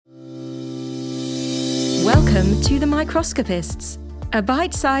Welcome to The Microscopists, a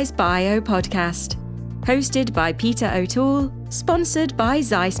bite-sized bio podcast. Hosted by Peter O'Toole, sponsored by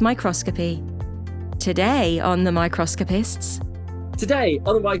Zeiss Microscopy. Today on The Microscopists. Today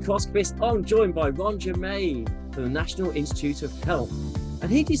on The Microscopists, I'm joined by Germain from the National Institute of Health,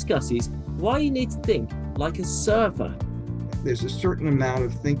 and he discusses why you need to think like a surfer. There's a certain amount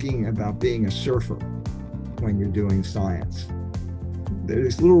of thinking about being a surfer when you're doing science.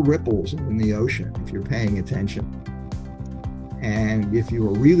 There's little ripples in the ocean if you're paying attention. And if you're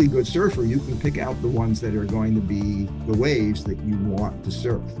a really good surfer, you can pick out the ones that are going to be the waves that you want to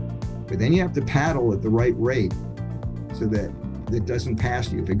surf. But then you have to paddle at the right rate so that it doesn't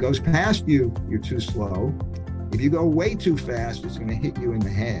pass you. If it goes past you, you're too slow. If you go way too fast, it's going to hit you in the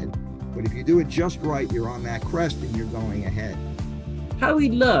head. But if you do it just right, you're on that crest and you're going ahead. How he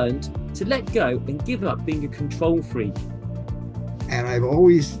learned to let go and give up being a control freak. And I've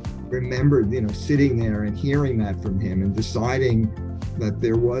always remembered, sitting there and hearing that from him and deciding that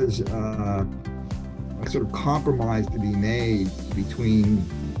there was a sort of compromise to be made between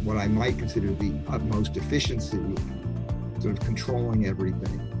what I might consider the utmost efficiency, sort of controlling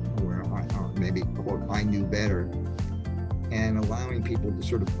everything, where maybe quote, I knew better, and allowing people to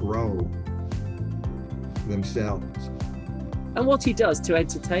sort of grow themselves. And what he does to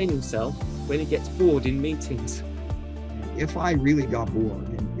entertain himself when he gets bored in meetings. If I really got bored,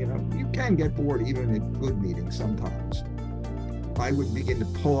 and you can get bored even at good meetings sometimes, I would begin to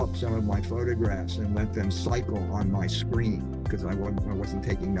pull up some of my photographs and let them cycle on my screen because I wasn't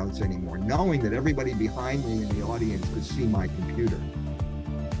taking notes anymore, knowing that everybody behind me in the audience could see my computer.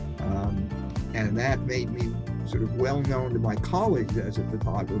 And that made me sort of well known to my colleagues as a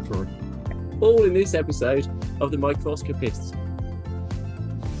photographer. All in this episode of The Microscopists.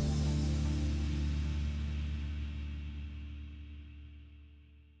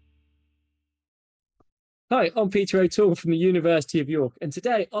 Hi, I'm Peter O'Toole from the University of York, and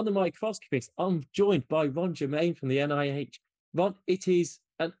today on The Microscopist, I'm joined by Germain from the NIH. Ron, it is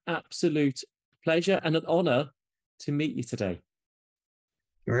an absolute pleasure and an honour to meet you today.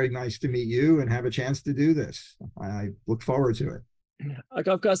 Very nice to meet you and have a chance to do this. I look forward to it. I've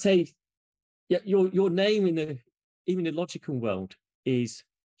got to say, yeah, your name in the immunological world is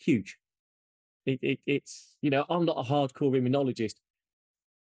huge. It's I'm not a hardcore immunologist,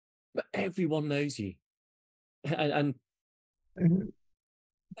 but everyone knows you. And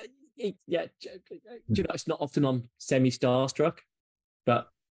it's not often I'm semi-starstruck, but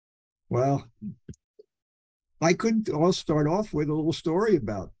well, I'll start off with a little story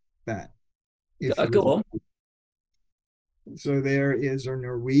about that. Go on. So there is a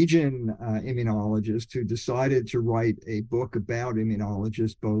Norwegian immunologist who decided to write a book about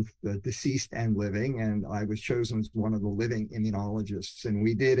immunologists, both the deceased and living, and I was chosen as one of the living immunologists, and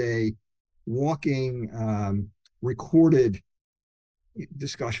we did a walking recorded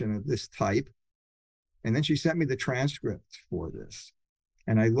discussion of this type. And then she sent me the transcript for this.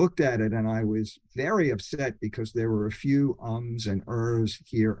 And I looked at it and I was very upset because there were a few ums and ers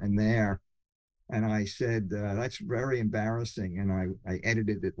here and there. And I said, that's very embarrassing. And I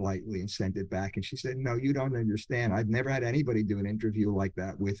edited it lightly and sent it back. And she said, no, you don't understand. I've never had anybody do an interview like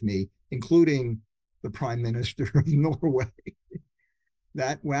that with me, including the Prime Minister of Norway.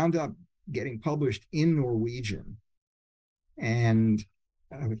 That wound up getting published in Norwegian. And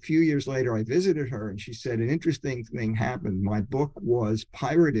a few years later, I visited her and she said, an interesting thing happened. My book was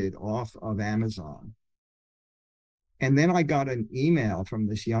pirated off of Amazon. And then I got an email from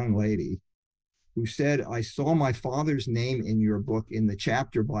this young lady who said, I saw my father's name in your book in the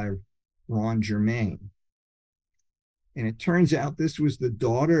chapter by Germain. And it turns out this was the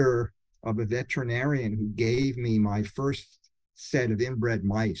daughter of a veterinarian who gave me my first set of inbred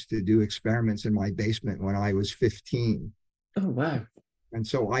mice to do experiments in my basement when I was 15. Oh, wow. And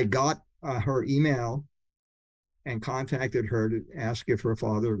so I got her email and contacted her to ask if her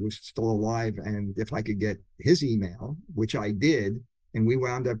father was still alive and if I could get his email, which I did. And we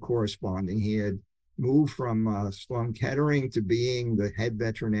wound up corresponding. He had moved from Sloan Kettering to being the head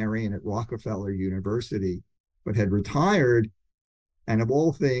veterinarian at Rockefeller University, but had retired. And of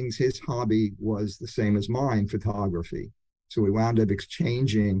all things, his hobby was the same as mine, photography. So we wound up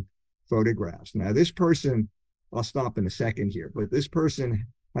exchanging photographs. Now, this person, I'll stop in a second here, but this person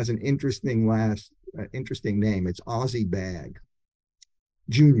has an interesting name. It's Ozzie Bag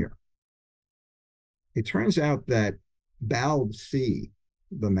Jr. It turns out that Balb C,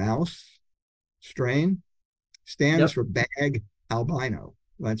 the mouse strain, stands for bag albino.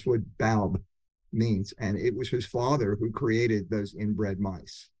 That's what Balb means. And it was his father who created those inbred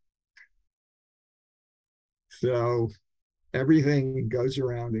mice. So everything goes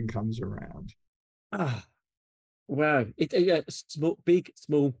around and comes around. Wow. Yeah, small, big,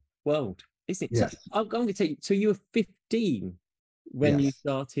 small world, isn't it? So Yes, I'm going to take you. So you were 15 when you yes.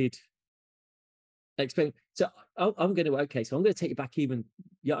 started explaining. So I'm going to, okay, so I'm going to take you back even,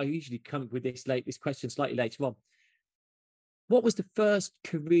 yeah, I usually come with this question slightly later on. What was the first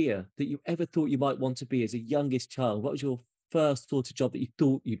career that you ever thought you might want to be as a youngest child? What was your first sort of job that you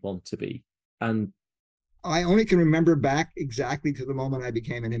thought you'd want to be? And I only can remember back exactly to the moment I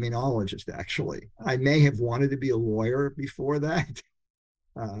became an immunologist, actually. I may have wanted to be a lawyer before that,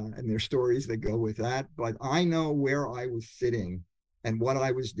 and there's stories that go with that, but I know where I was sitting and what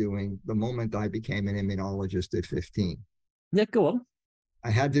I was doing the moment I became an immunologist at 15. yeah, go on. I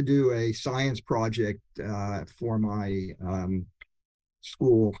had to do a science project for my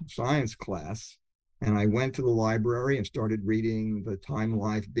school science class. And I went to the library and started reading the Time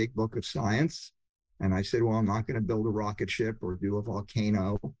Life Big Book of Science. And I said, well, I'm not going to build a rocket ship or do a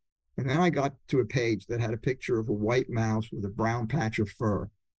volcano. And then I got to a page that had a picture of a white mouse with a brown patch of fur.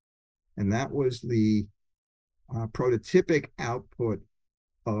 And that was the prototypic output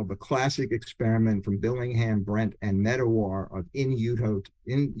of a classic experiment from Billingham, Brent, and Medawar of in utero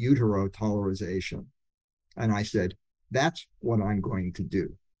tolerization. And I said, that's what I'm going to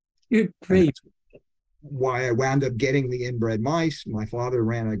do. Good And grief. that's why I wound up getting the inbred mice. My father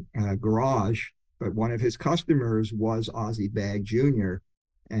ran a garage, but one of his customers was Ozzie Bagg Jr.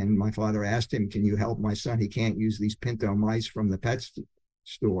 And my father asked him, can you help my son? He can't use these pinto mice from the pet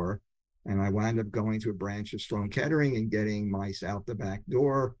store. And I wound up going to a branch of Sloan Kettering and getting mice out the back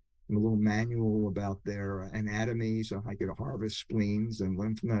door and a little manual about their anatomy so I could harvest spleens and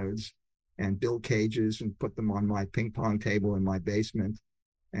lymph nodes and build cages and put them on my ping pong table in my basement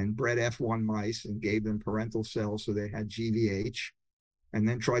and bred F1 mice and gave them parental cells so they had GVH and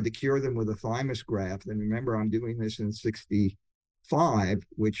then tried to cure them with a thymus graft. And remember, I'm doing this in 65,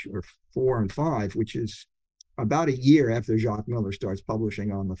 or 4 and 5, which is about a year after Jacques Miller starts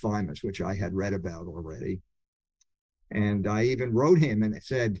publishing on the thymus, which I had read about already. And I even wrote him and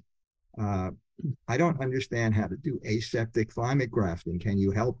said, I don't understand how to do aseptic thymic grafting. Can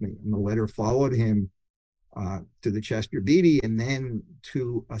you help me? And the letter followed him to the Chester Beatty and then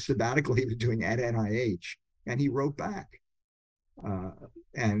to a sabbatical he was doing at NIH. And he wrote back.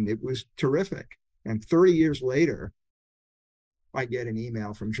 And it was terrific. And 30 years later, I get an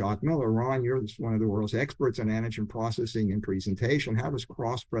email from Jacques Miller. Ron, you're one of the world's experts on antigen processing and presentation. How does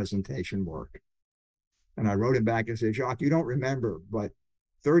cross-presentation work? And I wrote him back and said, Jacques, you don't remember, but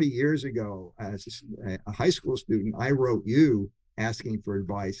 30 years ago, as a high school student, I wrote you asking for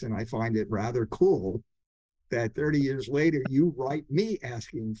advice. And I find it rather cool that 30 years later, you write me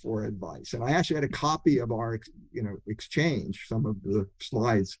asking for advice. And I actually had a copy of our exchange. Some of the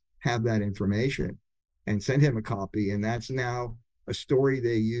slides have that information, and sent him a copy. And that's now a story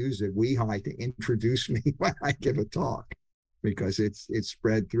they use at WeHi to introduce me when I give a talk, because it's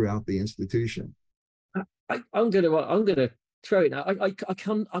spread throughout the institution. I'm gonna throw it now. I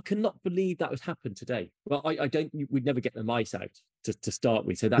cannot believe that would happen today. Well, I don't. We'd never get the mice out to start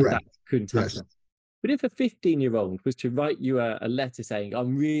with, so that couldn't happen. Yes. But if a 15-year-old was to write you a letter saying,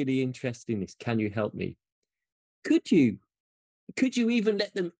 "I'm really interested in this. Can you help me?" Could you even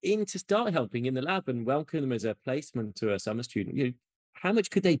let them in to start helping in the lab and welcome them as a placement to a summer student? How much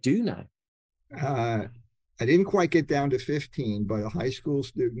could they do now? I didn't quite get down to 15, but a high school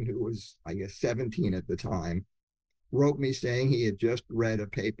student who was, I guess, 17 at the time wrote me saying he had just read a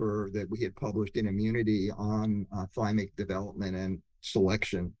paper that we had published in Immunity on thymic development and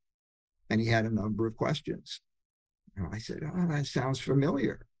selection, and he had a number of questions. And I said, oh, that sounds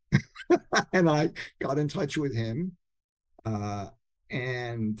familiar. And I got in touch with him.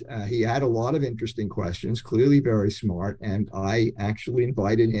 And he had a lot of interesting questions, clearly very smart. And I actually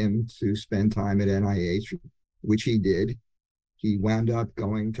invited him to spend time at NIH, which he did. He wound up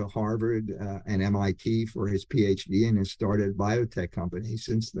going to Harvard and MIT for his PhD and has started a biotech company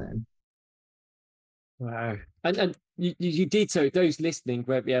since then. Wow. And you did, so those listening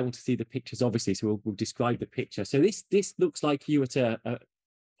won't be able to see the pictures, obviously, so we'll describe the picture. So this looks like you were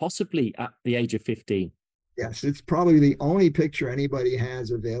possibly at the age of 15. Yes, it's probably the only picture anybody has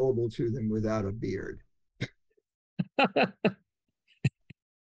available to them without a beard.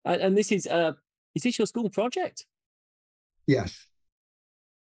 And this is this your school project? Yes.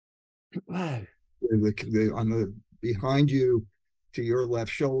 Wow. Behind you to your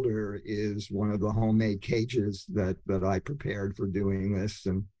left shoulder is one of the homemade cages that I prepared for doing this,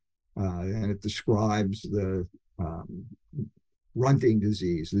 and it describes the runting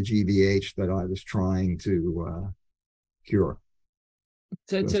disease, the GVH that I was trying to cure.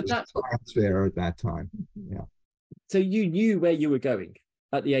 So that's fair at that time. Yeah. So you knew where you were going.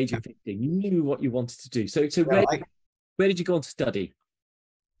 at the age of 15. You knew what you wanted to do. So Well, where did you go on to study?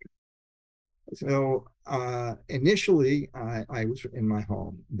 So initially, I was in my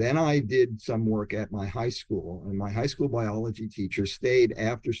home. Then I did some work at my high school, and my high school biology teacher stayed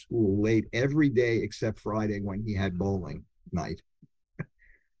after school late every day except Friday when he had bowling night.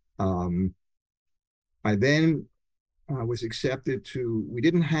 I then was accepted to, we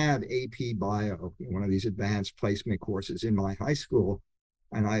didn't have AP Bio, one of these advanced placement courses in my high school,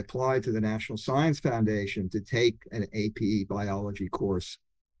 and I applied to the National Science Foundation to take an AP Biology course,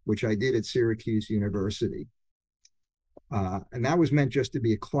 which I did at Syracuse University. And that was meant just to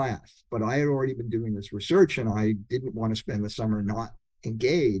be a class, but I had already been doing this research and I didn't want to spend the summer not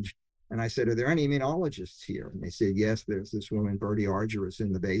engaged. And I said, are there any immunologists here? And they said, yes, there's this woman, Bertie Argyris,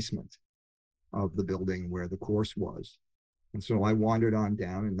 in the basement of the building where the course was. And so I wandered on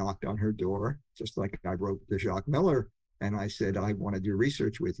down and knocked on her door, just like I wrote to Jacques Miller. And I said, I want to do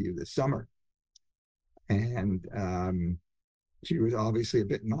research with you this summer. And she was obviously a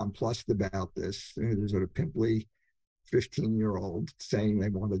bit nonplussed about this. There's sort of pimply 15-year-old saying they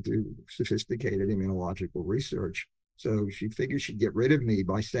want to do sophisticated immunological research. So she figured she'd get rid of me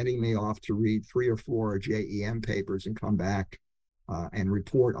by sending me off to read 3 or 4 JEM papers and come back and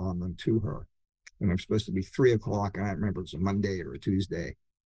report on them to her. And I'm supposed to be 3 o'clock, and I don't remember if it was a Monday or a Tuesday.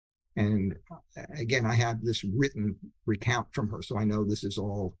 And again, I have this written recount from her, so I know this is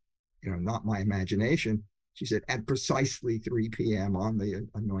all, not my imagination. She said, at precisely 3 p.m. on the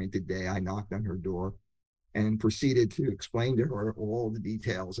anointed day, I knocked on her door and proceeded to explain to her all the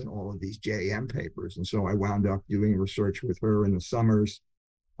details in all of these JM papers. And so I wound up doing research with her in the summers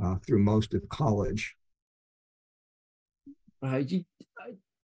through most of college.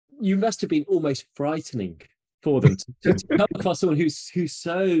 You must have been almost frightening for them to come across someone who's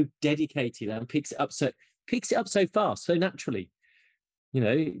so dedicated and picks it up so fast, so naturally.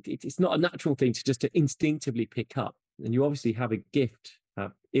 It's not a natural thing to instinctively pick up, and you obviously have a gift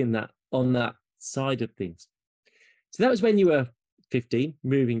on that side of things. So that was when you were 15,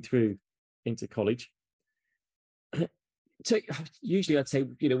 moving through into college. So usually I'd say,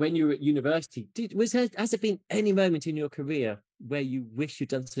 when you were at university, has there been any moment in your career where you wish you'd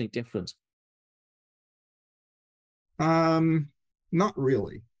done something different? Not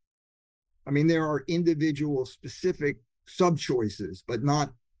really. I mean, there are individual specific sub-choices, but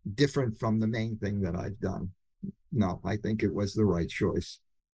not different from the main thing that I've done. No, I think it was the right choice.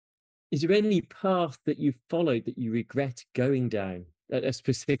 Is there any path that you followed that you regret going down? A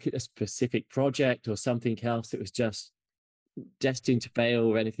specific project or something else that was just destined to fail,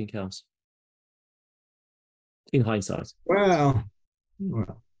 or anything else in hindsight? Well,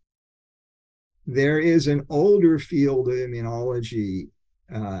 there is an older field of immunology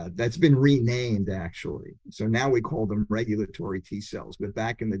that's been renamed, actually. So now we call them regulatory T cells, but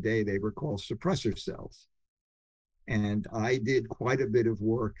back in the day they were called suppressor cells. And I did quite a bit of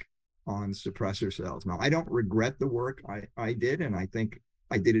work on suppressor cells. Now, I don't regret the work I did, and I think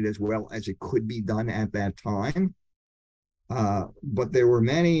I did it as well as it could be done at that time. But there were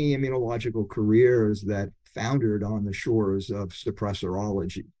many immunological careers that foundered on the shores of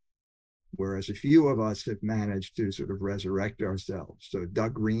suppressorology, whereas a few of us have managed to sort of resurrect ourselves. So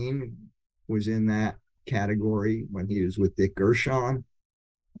Doug Green was in that category when he was with Dick Gershon.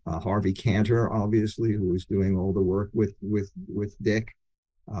 Harvey Cantor, obviously, who was doing all the work with Dick,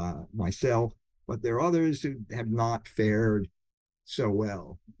 myself. But there are others who have not fared so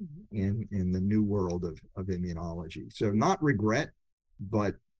well in the new world of immunology. So not regret,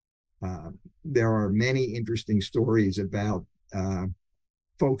 but there are many interesting stories about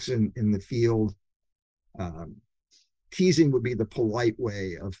folks in the field. Teasing would be the polite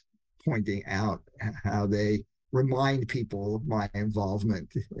way of pointing out how they remind people of my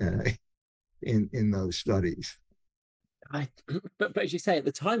involvement in those studies. But as you say, at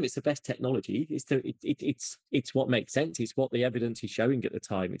the time, it's the best technology. It's what makes sense. It's what the evidence is showing at the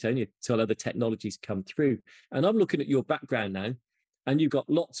time. It's only until other technologies come through. And I'm looking at your background now, and you've got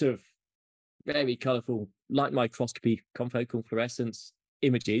lots of very colourful light microscopy, confocal fluorescence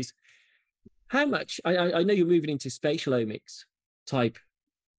images. How much? I know you're moving into spatial omics type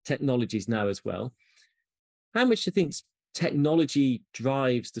technologies now as well. How much do you think technology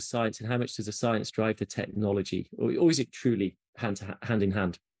drives the science, and how much does the science drive the technology, or is it truly hand in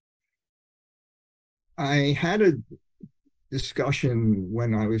hand? I had a discussion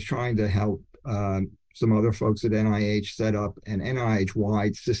when I was trying to help some other folks at NIH set up an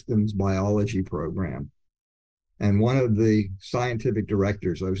NIH-wide systems biology program. And one of the scientific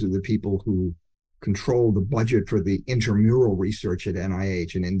directors, those are the people who control the budget for the intramural research at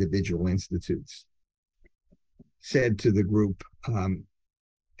NIH and individual institutes, said to the group,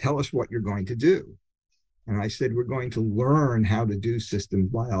 tell us what you're going to do. And I said, we're going to learn how to do systems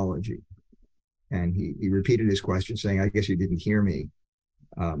biology. And he repeated his question saying, I guess you didn't hear me.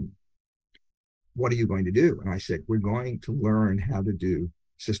 What are you going to do? And I said, we're going to learn how to do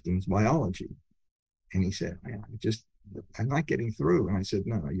systems biology. And he said, I'm not getting through. And I said,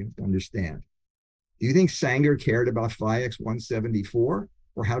 no, you have to understand. Do you think Sanger cared about Phi-X 174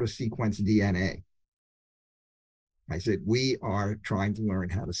 or how to sequence DNA? I said, we are trying to learn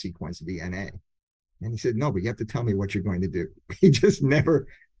how to sequence DNA. And he said, no, but you have to tell me what you're going to do. He just never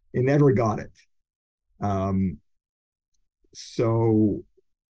got it.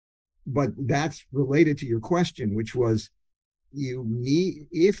 But that's related to your question, which was,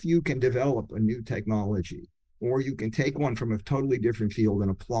 if you can develop a new technology, or you can take one from a totally different field and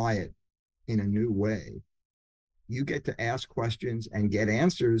apply it in a new way, you get to ask questions and get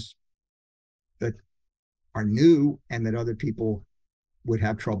answers that are new and that other people would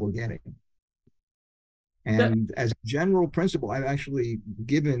have trouble getting. And as a general principle, I've actually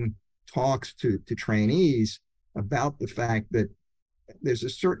given talks to trainees about the fact that there's a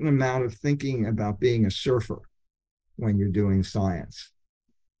certain amount of thinking about being a surfer when you're doing science.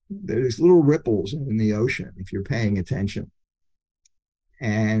 There's little ripples in the ocean if you're paying attention.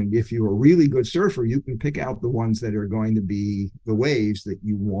 And if you're a really good surfer, you can pick out the ones that are going to be the waves that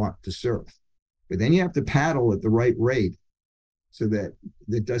you want to surf. But then you have to paddle at the right rate so that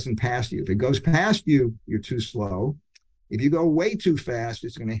it doesn't pass you. If it goes past you, you're too slow. If you go way too fast,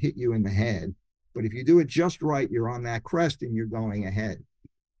 it's going to hit you in the head. But if you do it just right, you're on that crest and you're going ahead.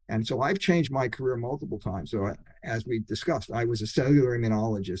 And so I've changed my career multiple times. So as we discussed, I was a cellular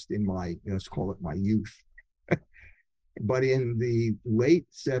immunologist in my, let's call it my youth. But in the late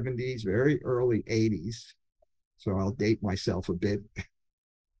 70s, very early 80s, so I'll date myself a bit,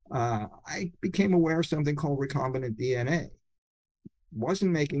 I became aware of something called recombinant DNA.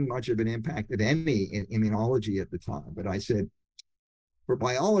 Wasn't making much of an impact at any in immunology at the time, but I said, for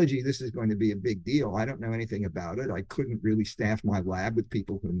biology, this is going to be a big deal. I don't know anything about it. I couldn't really staff my lab with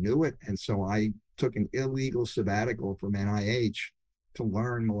people who knew it. And so I took an illegal sabbatical from NIH to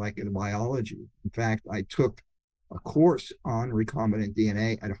learn molecular biology. In fact, I took a course on recombinant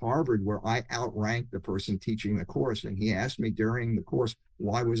DNA at Harvard where I outranked the person teaching the course. And he asked me during the course,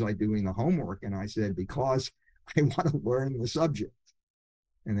 why was I doing the homework? And I said, because I want to learn the subject.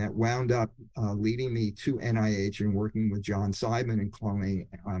 And that wound up leading me to NIH and working with John Seidman in cloning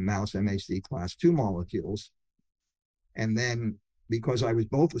mouse MHC class 2 molecules. And then because I was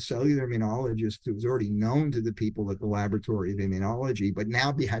both a cellular immunologist who was already known to the people at the Laboratory of Immunology, but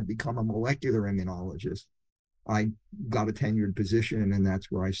now had become a molecular immunologist, I got a tenured position, and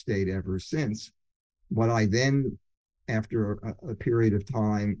that's where I stayed ever since. But I then, after a period of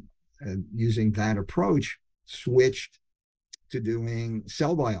time using that approach, switched to doing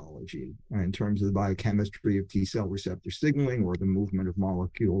cell biology in terms of the biochemistry of T cell receptor signaling or the movement of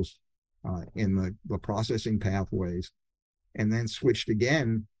molecules in the processing pathways, and then switched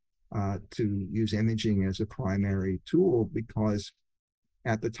again to use imaging as a primary tool because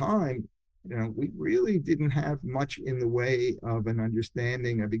at the time, we really didn't have much in the way of an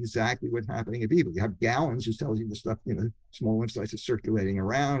understanding of exactly what's happening in people. You have gallons, which tells you the stuff, small lymphocytes are circulating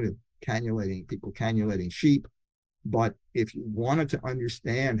around and cannulating sheep. But if you wanted to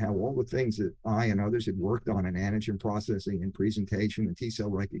understand how all the things that I and others had worked on in antigen processing and presentation and T cell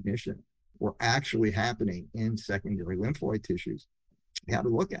recognition were actually happening in secondary lymphoid tissues, you had to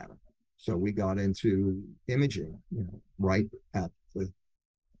look at them. So we got into imaging, right at the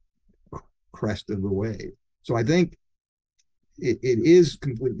crest of the wave. So I think it is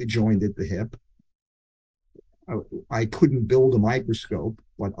completely joined at the hip. I couldn't build a microscope,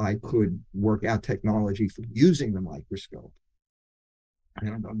 but I could work out technology for using the microscope.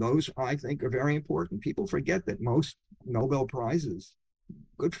 And those, I think, are very important. People forget that most Nobel Prizes, a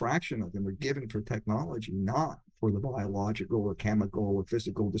good fraction of them, are given for technology, not for the biological or chemical or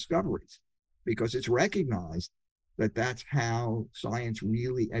physical discoveries, because it's recognized that that's how science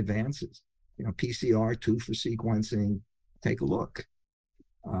really advances. PCR2 for sequencing, take a look.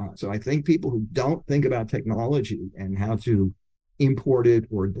 So I think people who don't think about technology and how to import it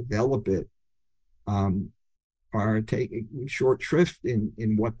or develop it are taking short shrift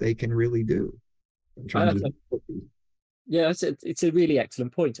in what they can really do. Yeah, it's a really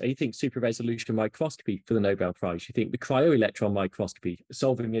excellent point. You think super resolution microscopy for the Nobel Prize. You think the cryo-electron microscopy,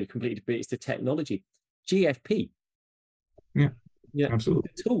 solving it completely, but it's the technology. GFP. Yeah,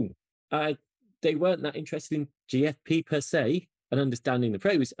 absolutely. The tool. They weren't that interested in GFP per se and understanding the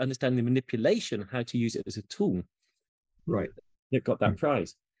probes, understanding the manipulation, how to use it as a tool. Right. That got that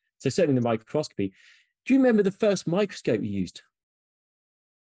prize. So certainly the microscopy. Do you remember the first microscope you used?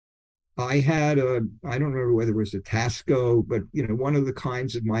 I had I don't remember whether it was a Tasco, but one of the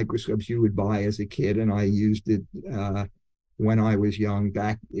kinds of microscopes you would buy as a kid, and I used it when I was young,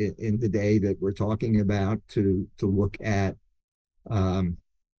 back in the day that we're talking about, to look at.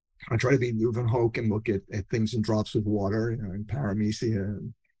 I try to be Leeuwenhoek and look at things in drops of water, and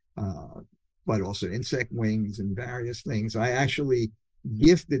paramecia, but also insect wings and various things. I actually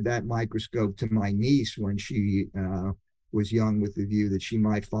gifted that microscope to my niece when she was young, with the view that she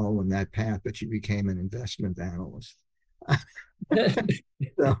might follow in that path, but she became an investment analyst.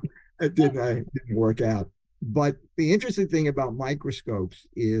 So it didn't work out. But the interesting thing about microscopes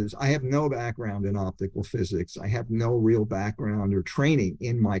is I have no background in optical physics. I have no real background or training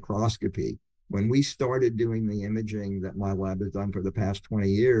in microscopy. When we started doing the imaging that my lab has done for the past 20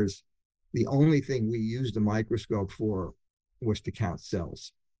 years, the only thing we used a microscope for was to count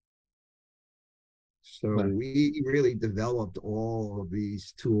cells. So Right. we really developed all of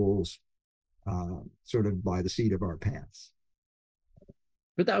these tools sort of by the seat of our pants.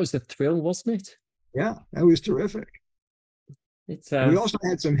 But that was the thrill, wasn't it? Yeah, that was terrific. It's We also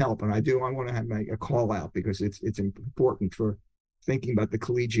had some help, and I want to make a call out, because it's important for thinking about the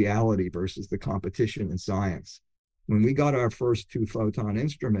collegiality versus the competition in science. When we got our first 2-photon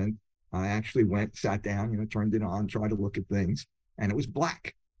instrument, I actually sat down, turned it on, tried to look at things, and it was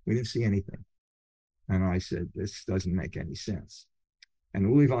black. We didn't see anything. And I said, this doesn't make any sense. And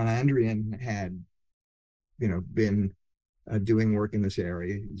Uli von Andrian had, been doing work in this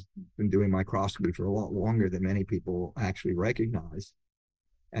area. He's been doing microscopy for a lot longer than many people actually recognize.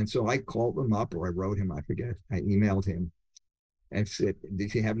 And so I called him up, or I wrote him, I forget. I emailed him and said,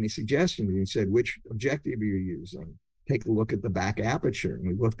 did you have any suggestions? And he said, which objective are you using? Take a look at the back aperture. And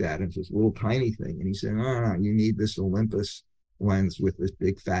we looked at it. It's this little tiny thing. And he said, no, you need this Olympus lens with this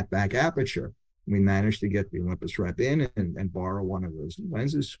big fat back aperture. We managed to get the Olympus rep in and borrow one of those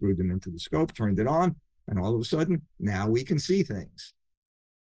lenses, screwed them into the scope, turned it on, and all of a sudden, now we can see things.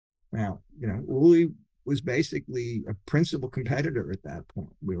 Now, Uli was basically a principal competitor at that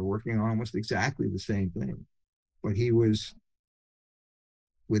point. We were working on almost exactly the same thing, but he was,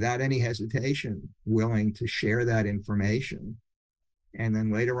 without any hesitation, willing to share that information. And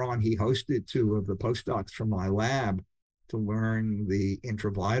then later on, he hosted 2 of the postdocs from my lab to learn the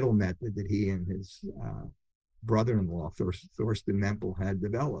intravital method that he and his brother-in-law, Thorsten Mempel, had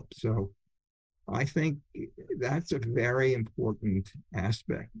developed. So I think that's a very important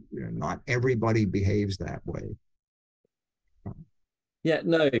aspect. Not everybody behaves that way. Yeah,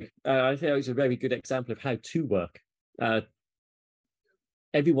 no, I think it was a very good example of how to work.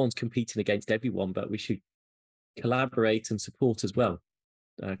 Everyone's competing against everyone, but we should collaborate and support as well,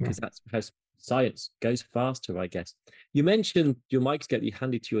 because that's how science goes faster, I guess. You mentioned your microscope you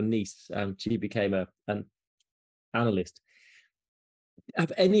handed to your niece. She became an analyst.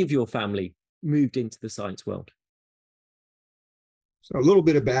 Have any of your family moved into the science world? So a little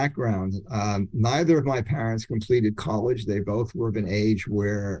bit of background. Neither of my parents completed college. They both were of an age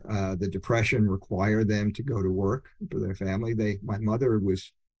where the Depression required them to go to work for their family. My mother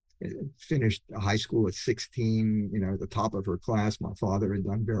finished high school at 16, the top of her class. My father had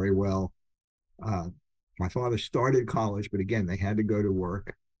done very well. My father started college, but again, they had to go to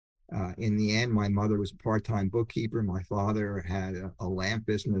work. In the end, my mother was a part-time bookkeeper. My father had a lamp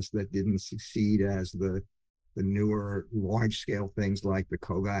business that didn't succeed as the newer large-scale things like the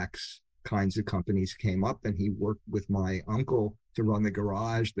Kovacs kinds of companies came up, and he worked with my uncle to run the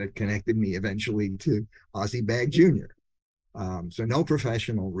garage that connected me eventually to Ozzie Bagg Jr. So no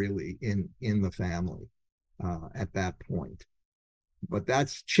professional really in the family at that point. But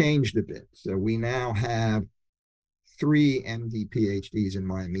that's changed a bit. So we now have 3 MD PhDs in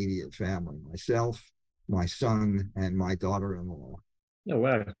my immediate family: myself, my son, and my daughter-in-law. Oh,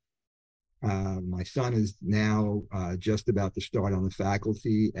 wow. My son is now just about to start on the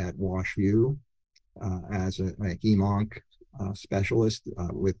faculty at WashU as a hem-onc specialist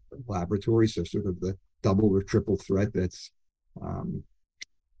with laboratory, so sort of the double or triple threat that's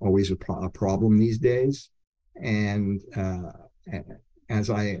always a problem these days. And as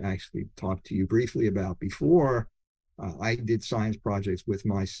I actually talked to you briefly about before, I did science projects with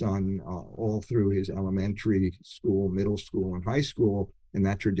my son all through his elementary school, middle school, and high school, and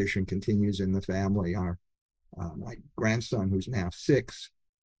that tradition continues in the family. My grandson, who's now 6,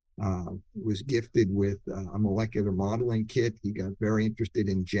 was gifted with a molecular modeling kit. He got very interested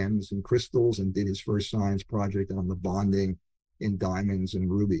in gems and crystals and did his first science project on the bonding in diamonds and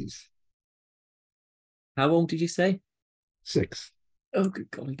rubies. How old did you say? 6. Oh,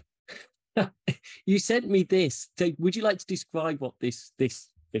 good golly. You sent me this. So would you like to describe what this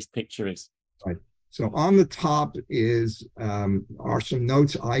picture is? Right. So on the top are some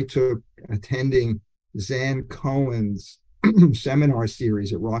notes I took attending Zan Cohen's seminar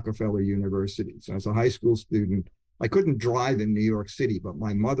series at Rockefeller University. So as a high school student, I couldn't drive in New York City, but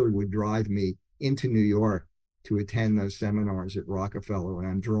my mother would drive me into New York to attend those seminars at Rockefeller, and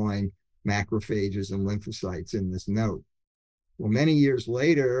I'm drawing macrophages and lymphocytes in this note. Well, many years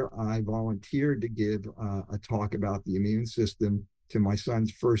later, I volunteered to give a talk about the immune system to my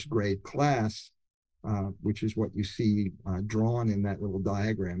son's first grade class, which is what you see drawn in that little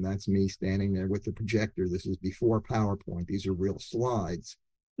diagram. That's me standing there with the projector. This is before PowerPoint. These are real slides.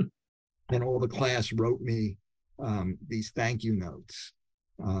 And all the class wrote me these thank you notes.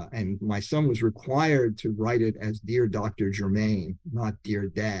 And my son was required to write it as Dear Dr. Germain, not Dear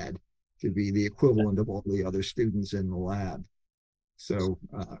Dad, to be the equivalent of all the other students in the lab. So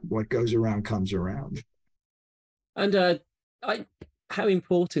what goes around comes around. And how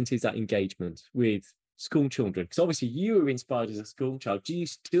important is that engagement with school children? Because obviously you were inspired as a school child. Do you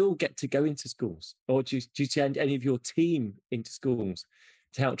still get to go into schools, or do you send any of your team into schools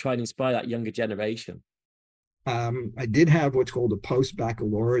to help try and inspire that younger generation? I did have what's called a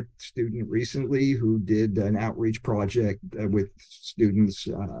post-baccalaureate student recently who did an outreach project with students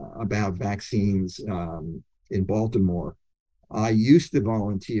about vaccines in Baltimore. I used to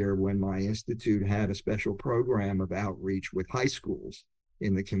volunteer when my institute had a special program of outreach with high schools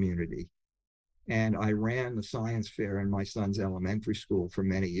in the community. And I ran the science fair in my son's elementary school for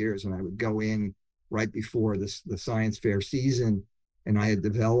many years. And I would go in right before the science fair season. And I had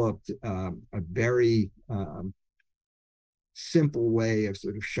developed a very simple way of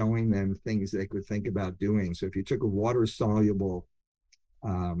sort of showing them things they could think about doing. So if you took a water-soluble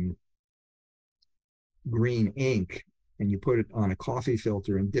green ink and you put it on a coffee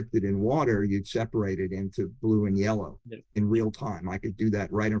filter and dipped it in water, you'd separate it into blue and yellow in real time. I could do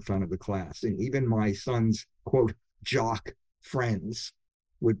that right in front of the class. And even my son's, quote, jock friends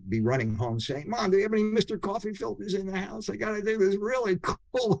would be running home saying, Mom, do you have any Mr. Coffee filters in the house? I got to do this really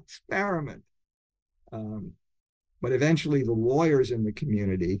cool experiment. But eventually the lawyers in the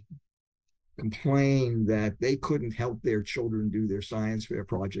community complained that they couldn't help their children do their science fair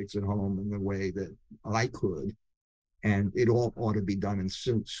projects at home in the way that I could. And it all ought to be done in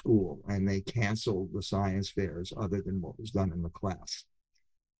school. And they canceled the science fairs other than what was done in the class.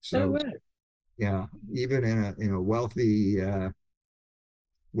 So, yeah, even in a wealthy,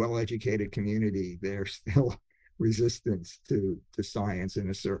 well-educated community, there's still resistance to science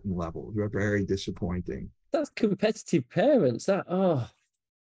in a certain level. They're very disappointing. That's competitive parents. Wow.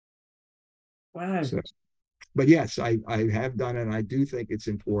 So, but yes, I have done it. And I do think it's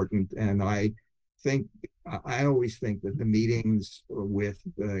important. And I always think that the meetings with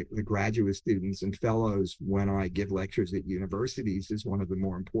the graduate students and fellows when I give lectures at universities is one of the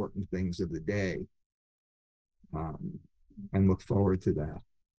more important things of the day. And look forward to that.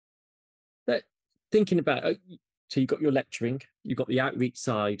 But thinking about, so you've got your lecturing, you've got the outreach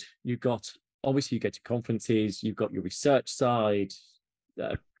side, obviously you go to conferences, you've got your research side,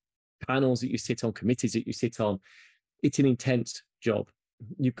 panels that you sit on, committees that you sit on. It's an intense job.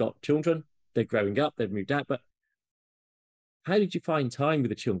 You've got children, they're growing up, they've moved out, but how did you find time with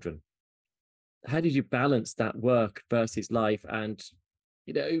the children? How did you balance that work versus life? And,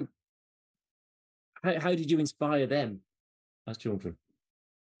 how did you inspire them as children?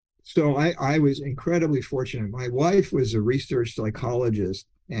 So I was incredibly fortunate. My wife was a research psychologist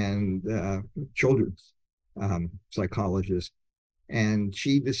and children's psychologist. And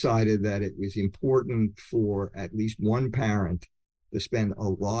she decided that it was important for at least one parent to spend a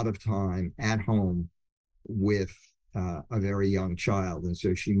lot of time at home with a very young child. And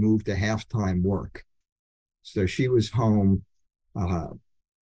so she moved to half-time work. So she was home a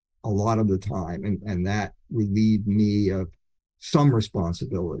lot of the time, and that relieved me of some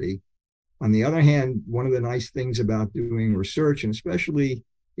responsibility. On the other hand, one of the nice things about doing research, and especially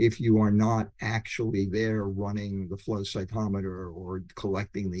if you are not actually there running the flow cytometer or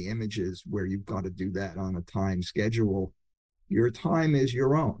collecting the images where you've got to do that on a time schedule, your time is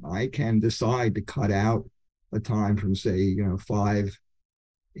your own. I can decide to cut out a time from, say, 5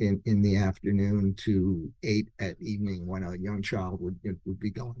 in the afternoon to 8 at evening when a young child would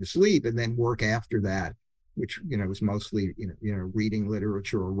be going to sleep, and then work after that, which was mostly reading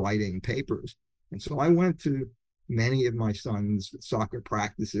literature or writing papers. And so I went to many of my son's soccer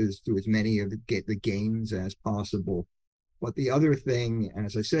practices, to as many of the games as possible. But the other thing,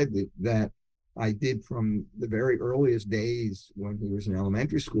 as I said, that I did from the very earliest days when he was in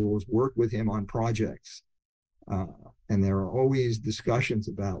elementary school is work with him on projects. And there are always discussions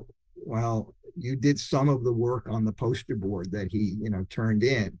about, well, you did some of the work on the poster board that he turned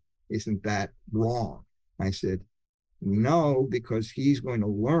in. Isn't that wrong? I said, no, because he's going to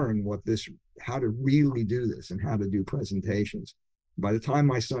learn how to really do this and how to do presentations. By the time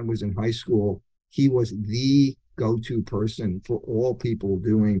my son was in high school, he was the go-to person for all people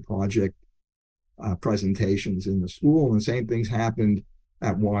doing project presentations in the school. And the same things happened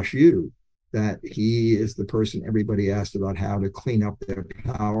at Wash U, that he is the person everybody asked about how to clean up their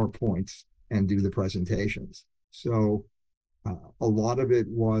PowerPoints and do the presentations. So a lot of it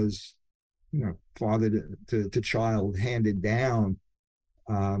was, father to child, handed down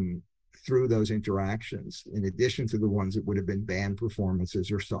through those interactions, in addition to the ones that would have been band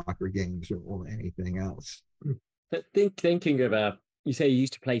performances or soccer games or anything else. But thinking of, you say you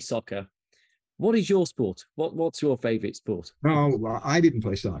used to play soccer. What is your sport? What's your favorite sport? No, I didn't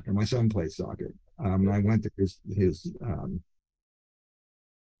play soccer. My son played soccer. I went to his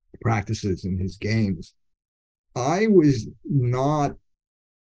practices and his games. I was not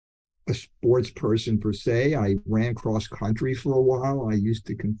a sports person per se. I ran cross country for a while. I used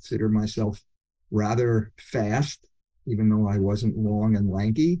to consider myself rather fast, even though I wasn't long and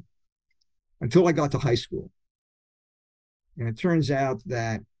lanky, until I got to high school. And it turns out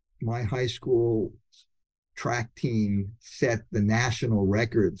that my high school track team set the national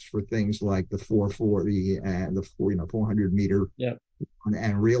records for things like the 440 and the 400 meter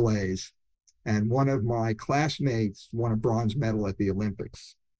and relays. And one of my classmates won a bronze medal at the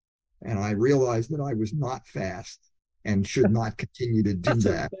Olympics. And I realized that I was not fast and should not continue to do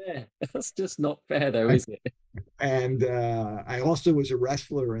that. Unfair. That's just not fair, though, is it? And I also was a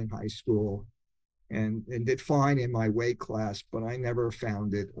wrestler in high school and did fine in my weight class, but I never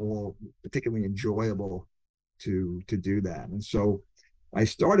found it all particularly enjoyable to do that. And so I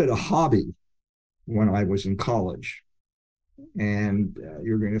started a hobby when I was in college. And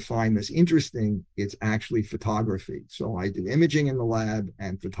you're going to find this interesting. It's actually photography. So I did imaging in the lab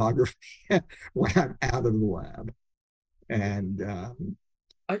and photography when I'm out of the lab. And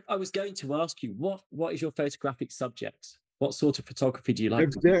I was going to ask you, what is your photographic subject? What sort of photography do you like?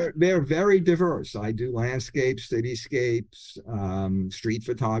 They're very diverse. I do landscapes, cityscapes, street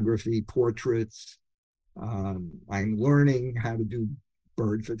photography, portraits. I'm learning how to do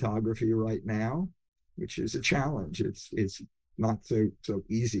bird photography right now, which is a challenge. It's not so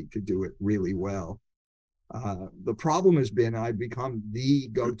easy to do it really well. The problem has been I've become the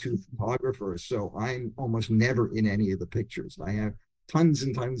go-to photographer, so I'm almost never in any of the pictures. I have tons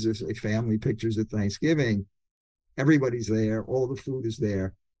and tons of family pictures at Thanksgiving. Everybody's there, all the food is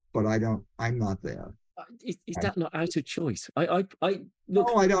there, but I'm not there. Is that not out of choice? Look, no,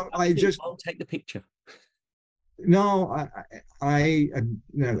 I don't. I'll take the picture. No, I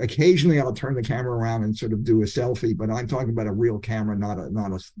occasionally I'll turn the camera around and sort of do a selfie, but I'm talking about a real camera, not an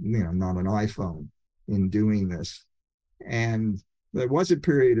iPhone in doing this. And there was a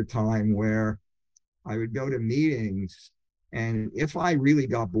period of time where I would go to meetings, and if I really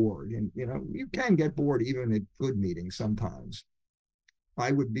got bored, and you can get bored even at good meetings sometimes,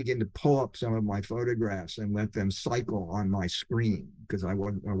 I would begin to pull up some of my photographs and let them cycle on my screen because I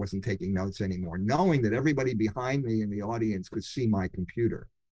wasn't taking notes anymore, knowing that everybody behind me in the audience could see my computer.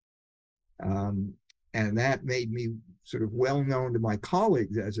 And that made me sort of well known to my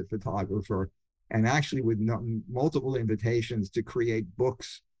colleagues as a photographer, and actually with multiple invitations to create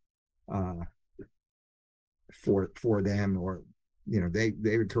books for them, or they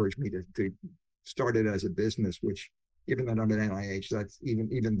encouraged me to start it as a business, which, given that I'm at NIH, that's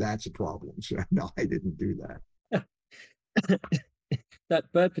even that's a problem. So no, I didn't do that.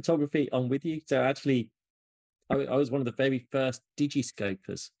 That bird photography, I'm with you. So actually, I was one of the very first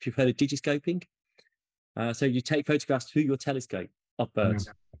digiscopers. If you've heard of digiscoping, so you take photographs through your telescope of birds.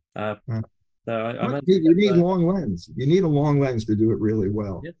 You need long lens. You need a long lens to do it really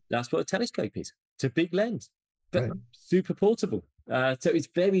well. Yeah, that's what a telescope is. It's a big lens, but right. Super portable. So it's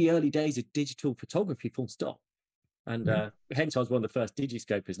very early days of digital photography, full stop. And hence I was one of the first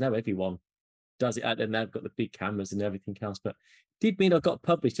digiscopers. Now everyone does it, and they've got the big cameras and everything else. But it did mean I got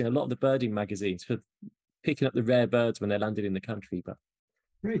published in a lot of the birding magazines for picking up the rare birds when they landed in the country. But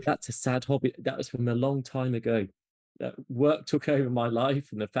that's a sad hobby. That was from a long time ago. Work took over my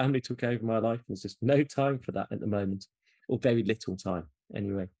life, and the family took over my life. There's just no time for that at the moment, or very little time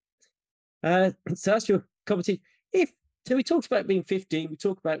anyway. So that's your cup of tea. So we talked about being 15. We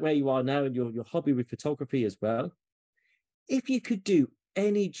talked about where you are now and your hobby with photography as well. If you could do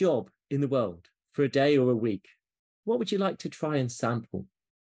any job in the world for a day or a week, what would you like to try and sample?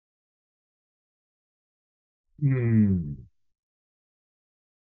 I'm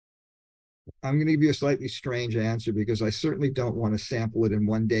going to give you a slightly strange answer because I certainly don't want to sample it and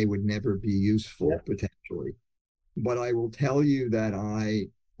one day would never be useful potentially. But I will tell you that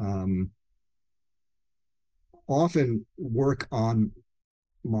often work on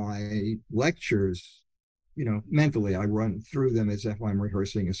my lectures, mentally. I run through them as if I'm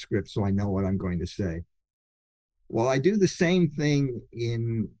rehearsing a script so I know what I'm going to say. Well, I do the same thing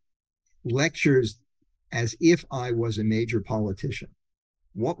in lectures as if I was a major politician.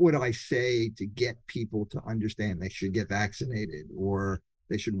 What would I say to get people to understand they should get vaccinated or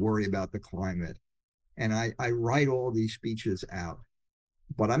they should worry about the climate? And I write all these speeches out,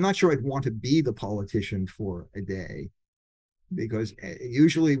 but I'm not sure I'd want to be the politician for a day, because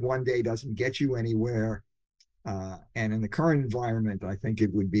usually one day doesn't get you anywhere. And in the current environment, I think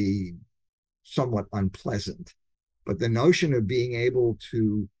it would be somewhat unpleasant. But the notion of being able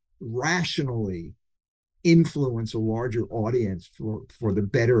to rationally influence a larger audience for the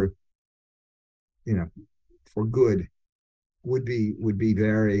better, for good, would be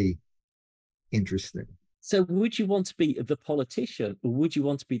very interesting. So would you want to be the politician, or would you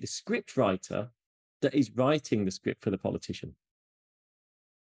want to be the script writer that is writing the script for the politician?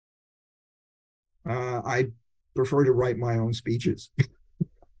 I prefer to write my own speeches.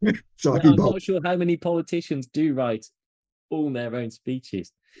 So I'm not sure how many politicians do write all their own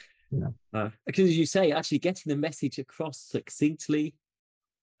speeches. Yeah. Because as you say, actually getting the message across succinctly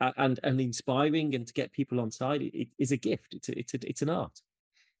and inspiring, and to get people on side, it is a gift. It's an art.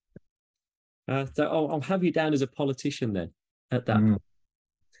 So I'll have you down as a politician then at that point.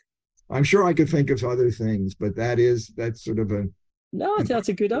 I'm sure I could think of other things, but that's sort of No, I think that's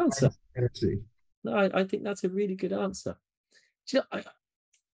a good answer. Fantasy. No, I think that's a really good answer. You know,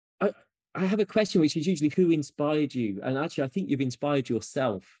 I have a question, which is usually who inspired you? And actually, I think you've inspired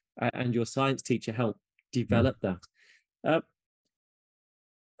yourself, and your science teacher helped develop that.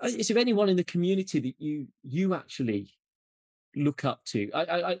 Is there anyone in the community that you actually look up to?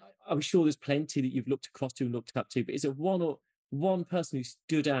 I'm sure there's plenty that you've looked across to and looked up to, but is there one person who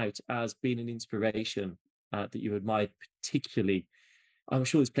stood out as being an inspiration that you admired particularly? I'm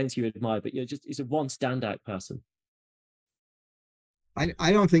sure there's plenty you admire, but just is it one standout person?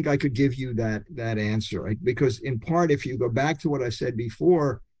 I don't think I could give you that answer, right? Because in part, if you go back to what I said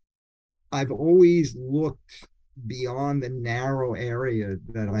before, I've always looked beyond the narrow area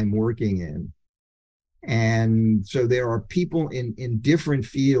that I'm working in. And so there are people in different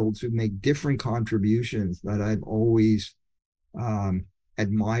fields who make different contributions that I've always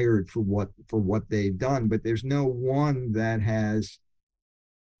admired for what they've done. But there's no one that has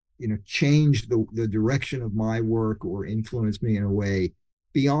changed the direction of my work or influenced me in a way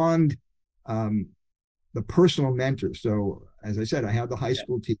beyond the personal mentor. So as I said, I had the high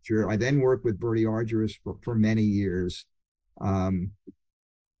school teacher. I then worked with Bertie Argyris for many years.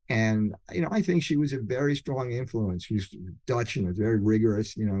 And I think she was a very strong influence. She's Dutch and very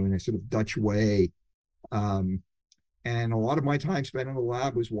rigorous, in a sort of Dutch way. And a lot of my time spent in the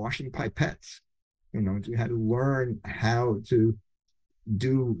lab was washing pipettes. You had to learn how to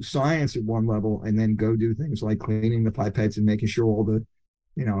do science at one level and then go do things like cleaning the pipettes and making sure all the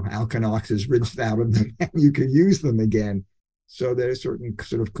alkanox is rinsed out of them and you can use them again. So there's a certain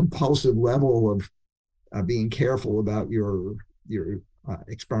sort of compulsive level of being careful about your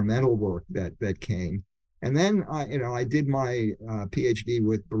experimental work that came. And then I did my PhD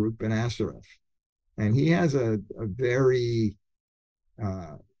with Baruch Ben Asaref, and he has a very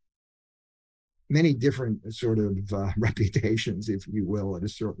many different sort of reputations, if you will, at a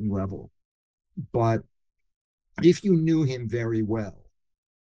certain level. But if you knew him very well,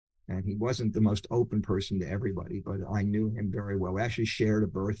 and he wasn't the most open person to everybody, but I knew him very well. We actually shared a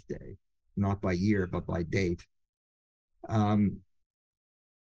birthday, not by year, but by date.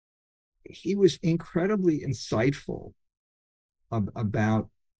 He was incredibly insightful about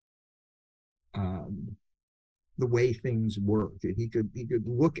the way things worked. He could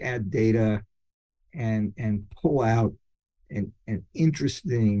look at data and pull out an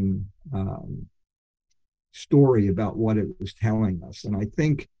interesting story about what it was telling us. And I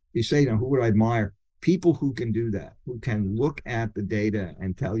think you say, who would I admire? People who can do that, who can look at the data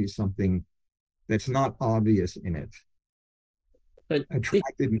and tell you something that's not obvious in it. But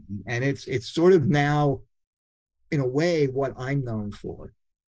attracted me. And it's sort of now, in a way, what I'm known for,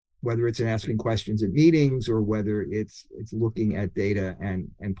 whether it's in asking questions at meetings or whether it's looking at data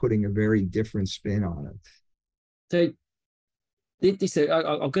and putting a very different spin on it. So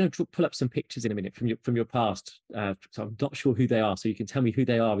I'm going to pull up some pictures in a minute from your past. So I'm not sure who they are, so you can tell me who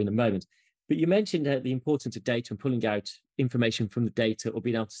they are in a moment. But you mentioned the importance of data and pulling out information from the data, or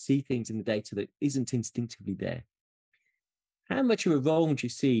being able to see things in the data that isn't instinctively there. How much of a role do you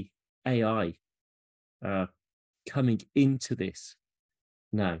see AI coming into this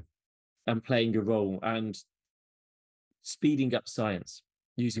now and playing a role and speeding up science?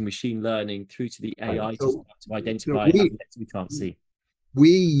 using machine learning through to the AI So, to identify aspects we can't see. We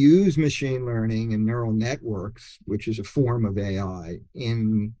use machine learning and neural networks, which is a form of AI,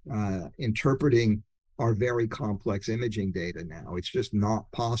 in interpreting our very complex imaging data now. It's just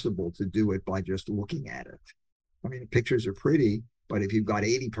not possible to do it by just looking at it. I mean, the pictures are pretty, but if you've got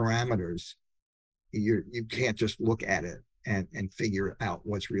 80 parameters, you can't just look at it and figure out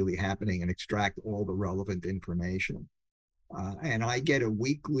what's really happening and extract all the relevant information. And I get a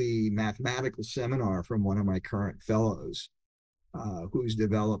weekly mathematical seminar from one of my current fellows who's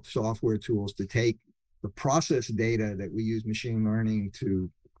developed software tools to take the process data that we use machine learning to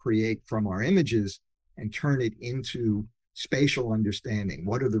create from our images and turn it into spatial understanding.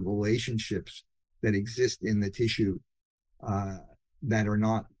 What are the relationships that exist in the tissue that are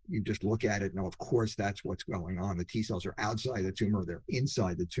not, you just look at it and of course that's what's going on. The T cells are outside the tumor, they're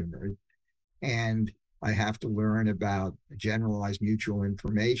inside the tumor. And I have to learn about generalized mutual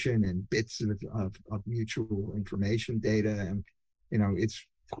information and bits of mutual information data. And, it's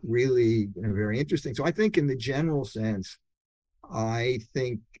really very interesting. So I think in the general sense, I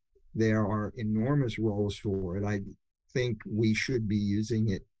think there are enormous roles for it. I think we should be using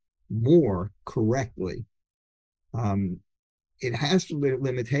it more correctly. It has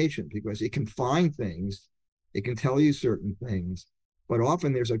limitations because it can find things, it can tell you certain things, but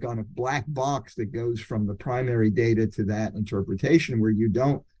often there's a kind of black box that goes from the primary data to that interpretation where you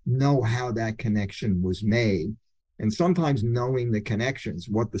don't know how that connection was made. And sometimes knowing the connections,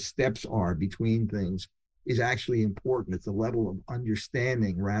 what the steps are between things, is actually important. It's a level of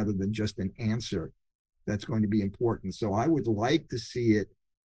understanding rather than just an answer that's going to be important. So I would like to see it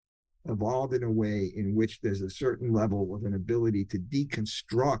evolve in a way in which there's a certain level of an ability to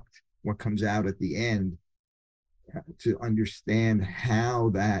deconstruct what comes out at the end to understand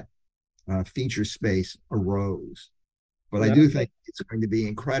how that feature space arose. But I do think it's going to be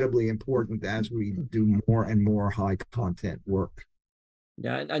incredibly important as we do more and more high content work.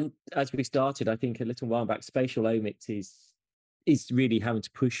 Yeah, and as we started, I think a little while back, spatial omics is really having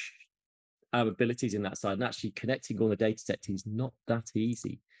to push our abilities in that side, and actually connecting all the data sets is not that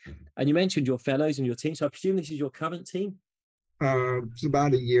easy. And you mentioned your fellows and your team, so I presume this is your current team? It's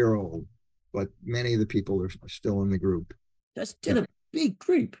about a year old, but many of the people are still in the group. That's still a big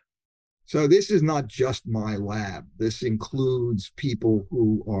group. So this is not just my lab. This includes people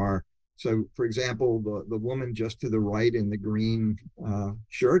who are, so for example, the woman just to the right in the green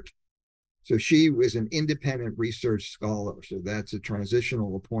shirt. So she was an independent research scholar. So that's a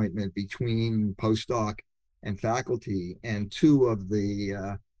transitional appointment between postdoc and faculty. And two of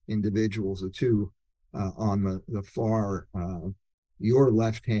the individuals, the two on the far, your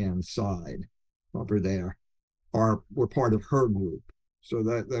left-hand side over there, were part of her group. So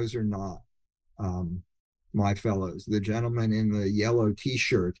those are not my fellows. The gentleman in the yellow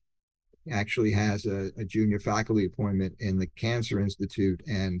T-shirt actually has a junior faculty appointment in the Cancer Institute,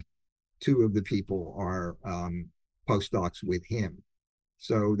 and two of the people are postdocs with him.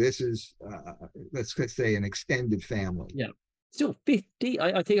 So this is, let's say, an extended family. Yeah. Still 50,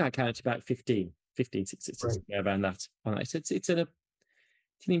 I think I counted about 15, 16, right. Around that. It's an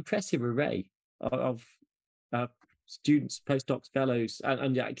impressive array of students, postdocs, fellows,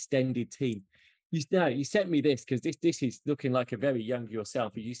 and the extended team. You sent me this because this is looking like a very young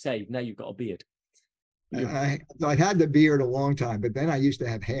yourself. As you say, now you've got a beard. I had the beard a long time, but then I used to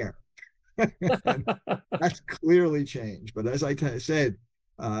have hair. That's clearly changed. But as I said,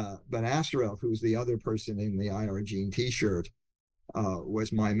 Ben Astrel, who's the other person in the IR Gene T-shirt,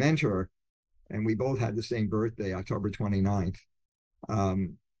 was my mentor, and we both had the same birthday, October 29th.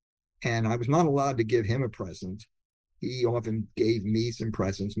 And I was not allowed to give him a present. He often gave me some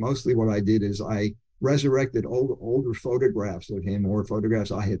presents. Mostly what I did is I resurrected older photographs of him or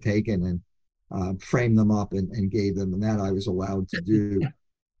photographs I had taken and framed them up and gave them, and that I was allowed to do.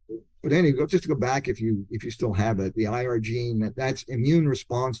 But anyway, just to go back, if you still have it, the IR gene, that's immune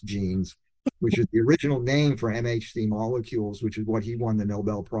response genes, which is the original name for MHC molecules, which is what he won the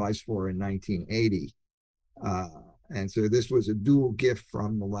Nobel Prize for in 1980. And so this was a dual gift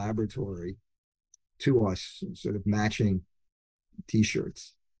from the laboratory to us, sort of matching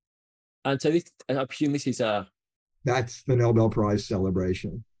T-shirts. And so I presume this is that's the Nobel Prize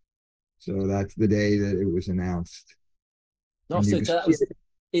celebration. So that's the day that it was announced. No, so that was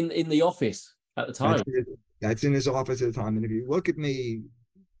in the office at the time. That's in his office at the time. And if you look at me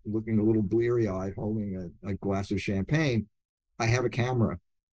looking a little bleary-eyed, holding a glass of champagne, I have a camera.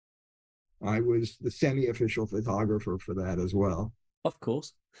 I was the semi-official photographer for that as well. Of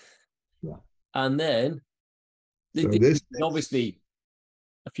course. Yeah. And then, this obviously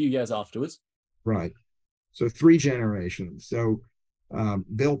a few years afterwards. Right. So 3 generations. So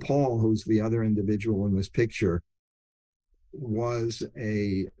Bill Paul, who's the other individual in this picture, was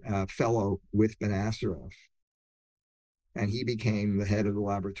a fellow with Benacerraf. And he became the head of the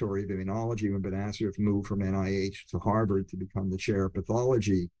Laboratory of Immunology when Benacerraf moved from NIH to Harvard to become the chair of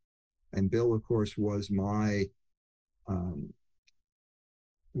pathology. And Bill, of course, was my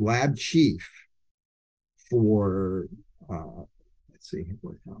lab chief for, let's see,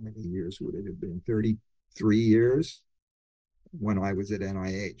 how many years would it have been? 33 years when I was at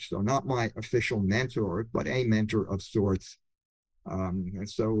NIH. So not my official mentor, but a mentor of sorts. And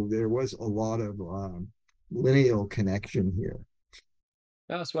so there was a lot of lineal connection here.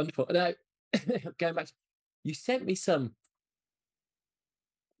 That's wonderful. Now, going back, you sent me some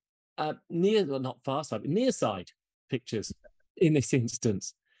not far side, but near side pictures in this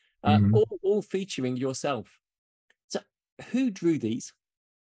instance, all featuring yourself. So, who drew these?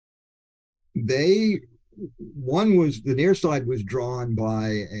 One was, the near side was drawn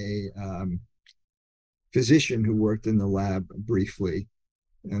by a physician who worked in the lab briefly,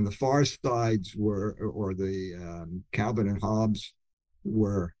 and the far sides were, or the Calvin and Hobbes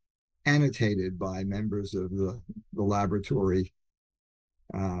were annotated by members of the laboratory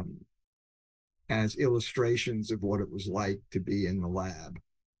as illustrations of what it was like to be in the lab.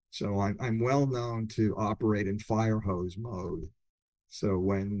 So I'm well known to operate in fire hose mode. So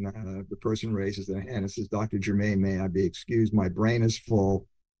when the person raises their hand and says, "Dr. Germain, may I be excused? My brain is full,"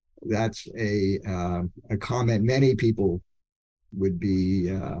 that's a comment many people would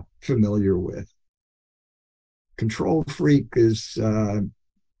be familiar with. Control freak is,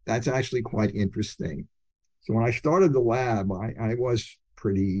 that's actually quite interesting. So when I started the lab, I was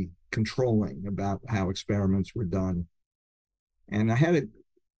pretty controlling about how experiments were done. And I had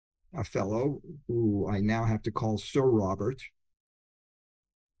a fellow who I now have to call Sir Robert.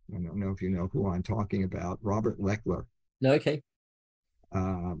 I don't know if you know who I'm talking about, Robert Leckler. No, okay.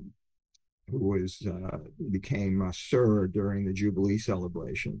 Who became Sir during the Jubilee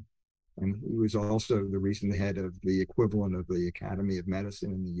celebration. And he was also the recent head of the equivalent of the Academy of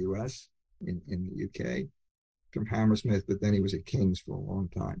Medicine in the US, in the UK, from Hammersmith, but then he was at King's for a long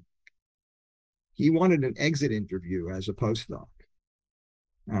time. He wanted an exit interview as a postdoc.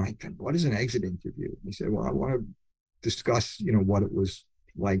 And I said, "What is an exit interview?" He said, "Well, I want to discuss, what it was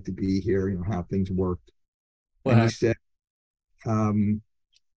like to be here, how things worked." Wow. And he said,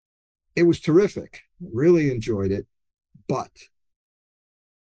 it was terrific. Really enjoyed it, but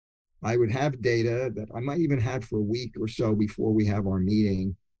I would have data that I might even have for a week or so before we have our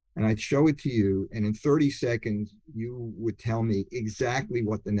meeting, and I'd show it to you, and in 30 seconds, you would tell me exactly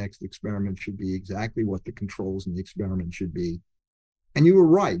what the next experiment should be, exactly what the controls in the experiment should be. And you were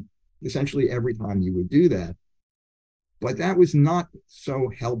right, essentially every time you would do that. But that was not so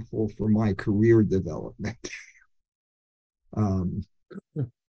helpful for my career development. And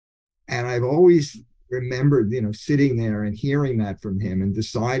I've always remembered, sitting there and hearing that from him and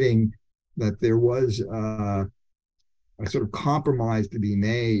deciding that there was a sort of compromise to be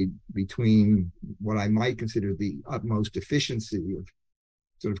made between what I might consider the utmost efficiency of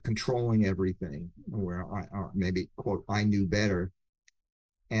sort of controlling everything, where I maybe, quote, I knew better,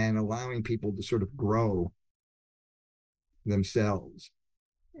 and allowing people to sort of grow themselves.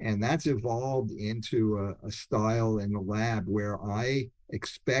 And that's evolved into a style in the lab where I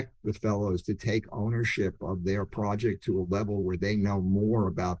expect the fellows to take ownership of their project to a level where they know more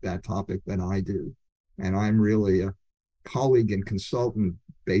about that topic than I do. And I'm really a colleague and consultant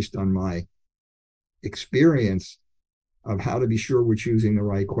based on my experience of how to be sure we're choosing the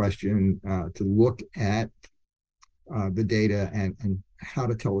right question, to look at the data and how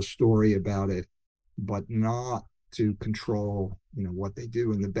to tell a story about it, but not to control, what they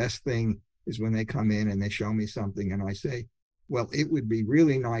do. And the best thing is when they come in and they show me something and I say, "Well, it would be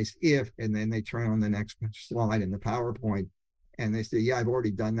really nice if," and then they turn on the next slide in the PowerPoint and they say, "Yeah, I've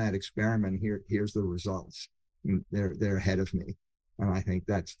already done that experiment. Here's the results." And they're ahead of me. And I think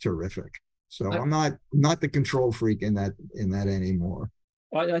that's terrific. So I'm not the control freak in that anymore.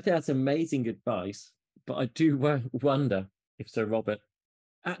 I think that's amazing advice, but I do wonder if Sir Robert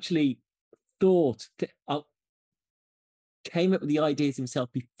actually came up with the ideas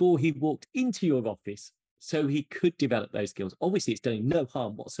himself before he walked into your office, so he could develop those skills. Obviously, it's doing no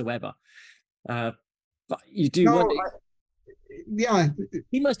harm whatsoever. But you do wonder. Yeah.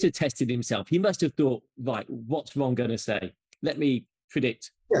 He must have tested himself. He must have thought, right, what's Ron going to say? Let me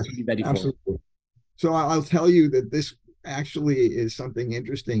predict. Yes, be ready absolutely. For it. So I'll tell you that this actually is something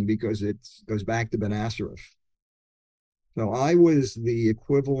interesting because it goes back to Benacerraf. So I was the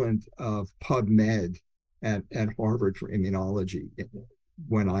equivalent of PubMed at Harvard for immunology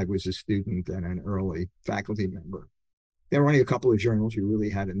when I was a student and an early faculty member. There were only a couple of journals you really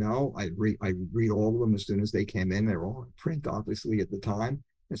had to know. I read all of them as soon as they came in. They were all in print, obviously, at the time.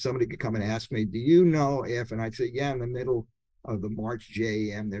 And somebody could come and ask me, do you know if, and I'd say, yeah, in the middle of the March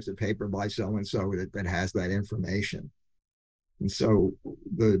JEM, there's a paper by so-and-so that has that information. And so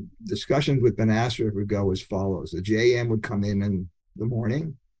the discussions with Ben Asser would go as follows. The JEM would come in the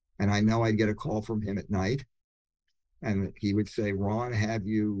morning, and I know I'd get a call from him at night. And he would say, Ron, have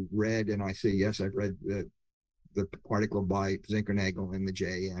you read? And I say, yes, I've read the article by Zinkernagel in the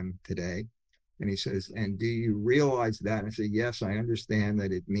JEM today. And he says, and do you realize that? And I say, yes, I understand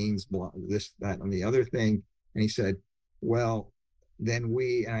that it means this, that, and the other thing. And he said, well, then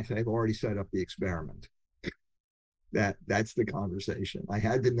and I said, I've already set up the experiment. That's the conversation. I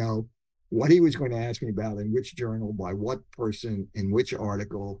had to know what he was going to ask me about, in which journal, by what person, in which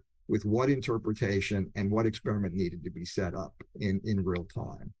article, with what interpretation, and what experiment needed to be set up in real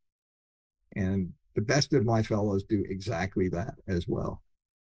time. And the best of my fellows do exactly that as well.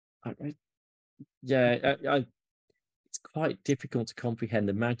 It's quite difficult to comprehend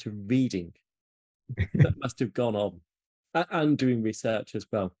the amount of reading that must have gone on, and doing research as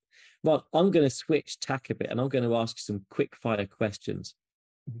well. Well, I'm going to switch tack a bit, and I'm going to ask you some quick fire questions.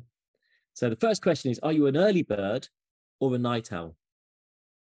 So the first question is, are you an early bird or a night owl?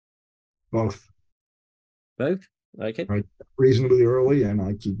 Both. Both? Okay. Right. Reasonably early, and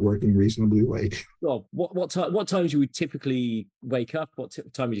I keep working reasonably late. Well, what times you would typically wake up? What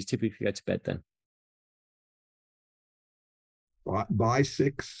time would you typically go to bed then? By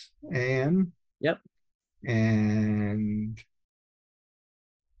 6 a.m. Yep. And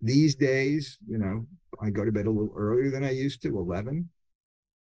these days, I go to bed a little earlier than I used to, 11.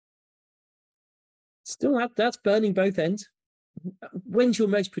 Still, that's burning both ends. When's your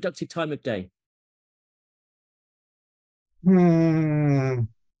most productive time of day?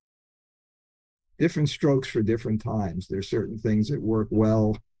 Different strokes for different times. There's certain things that work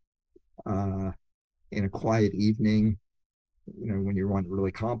well in a quiet evening. When you want to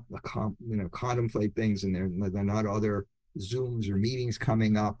really contemplate things, and they're not other Zooms or meetings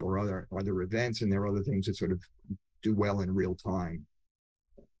coming up or other events, and there are other things that sort of do well in real time.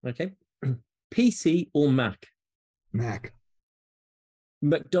 Okay. PC or Mac? Mac.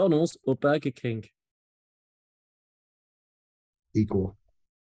 McDonald's or Burger King? Equal.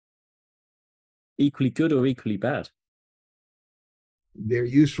 Equally good or equally bad? They're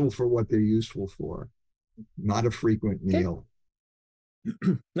useful for what they're useful for. Not a frequent meal.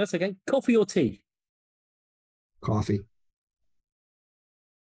 That's okay. Coffee or tea? Coffee.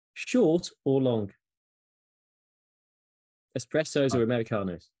 Short or long? Espressos or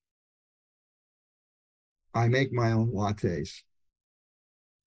Americanos? I make my own lattes.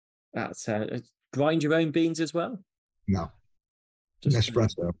 That's grind your own beans as well? No. Just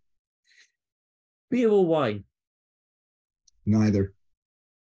Nespresso. Beer or wine? Neither.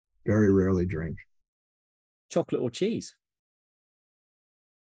 Very rarely drink. Chocolate or cheese?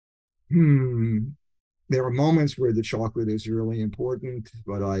 There are moments where the chocolate is really important,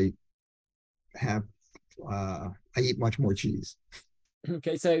 but I eat much more cheese.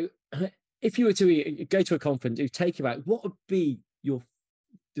 Okay, so if you were to go to a conference, you take you out, what would be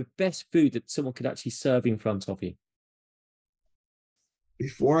the best food that someone could actually serve in front of you?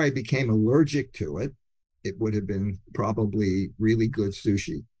 Before I became allergic to it, it would have been probably really good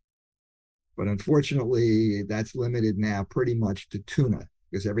sushi. But unfortunately, that's limited now pretty much to tuna,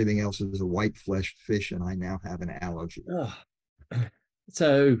 because everything else is a white-fleshed fish, and I now have an allergy. Oh.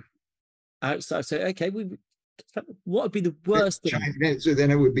 So outside, so okay, what would be the worst thing? So then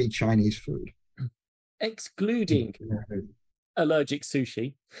it would be Chinese food. Excluding allergic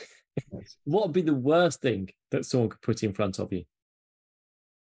sushi, what would be the worst thing that someone could put in front of you?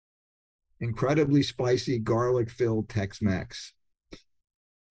 Incredibly spicy, garlic-filled Tex-Mex.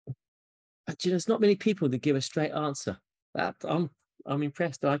 There's not many people that give a straight answer. That I'm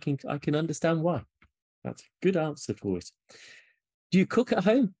impressed. I can understand why. That's a good answer for it. Do you cook at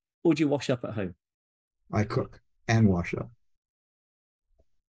home or do you wash up at home? I cook and wash up.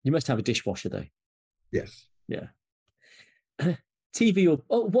 You must have a dishwasher though. Yes. Yeah. TV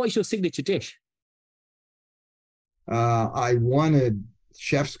or what is your signature dish? I won a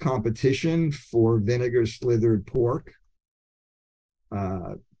chef's competition for vinegar slithered pork.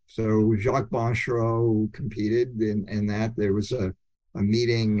 So Jacques Bonchereau competed in that. There was a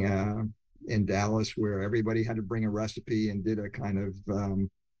meeting in Dallas where everybody had to bring a recipe and did a kind of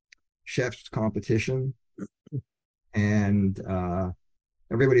chef's competition. And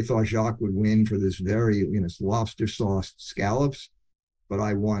everybody thought Jacques would win for this very, lobster sauce scallops, but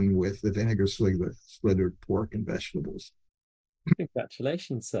I won with the vinegar slithered pork and vegetables.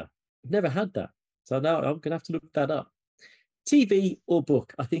 Congratulations, sir. I've never had that. So now I'm going to have to look that up. TV or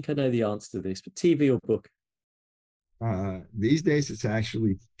book? I think I know the answer to this, but TV or book? These days, it's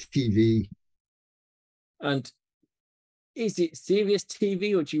actually TV. And is it serious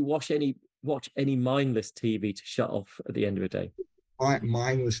TV, or do you watch any mindless TV to shut off at the end of the day?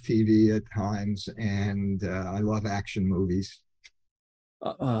 Mindless TV at times, and I love action movies.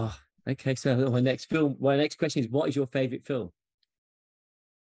 Okay. So my next question is, what is your favorite film?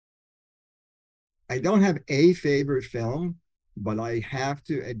 I don't have a favorite film, but I have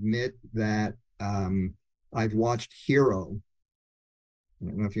to admit that I've watched Hero. I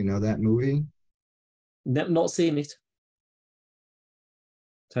don't know if you know that movie. No, not seen it.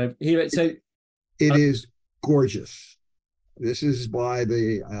 So Hero. So it is gorgeous. This is by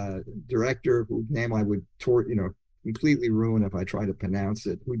the director whose name I would completely ruin if I try to pronounce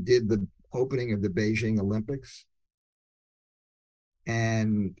it, who did the opening of the Beijing Olympics.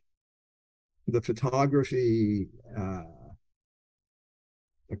 And the photography, the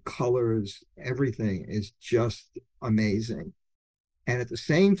colors, everything is just amazing. And at the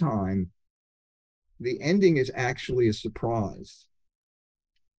same time, the ending is actually a surprise.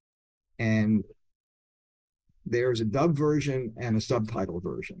 And there's a dub version and a subtitle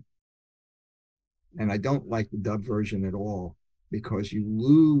version. And I don't like the dub version at all, because you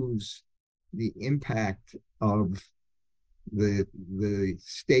lose the impact of the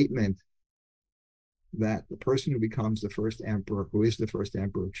statement that the person who becomes the first emperor, who is the first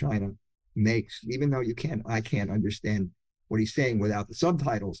emperor of China, makes. Even though I can't understand what he's saying without the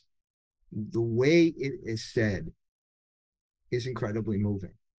subtitles, the way it is said is incredibly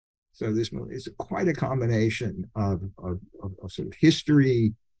moving. So this movie is quite a combination of sort of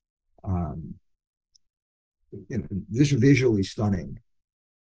history, this visually stunning.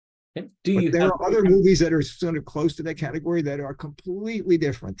 But there are other movies that are sort of close to that category that are completely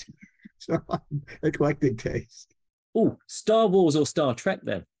different. So eclectic taste. Oh, Star Wars or Star Trek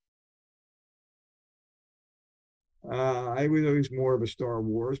then? I was always more of a Star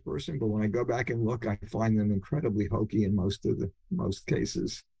Wars person, but when I go back and look, I find them incredibly hokey in most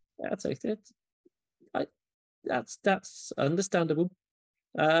cases. That's it. That's understandable.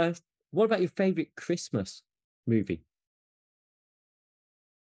 What about your favorite Christmas movie?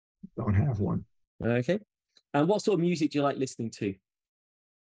 Don't have one. Okay. And what sort of music do you like listening to?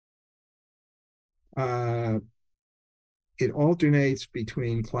 It alternates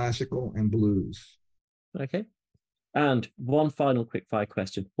between classical and blues. Okay. And one final quick fire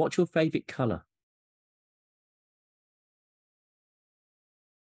question. What's your favorite color?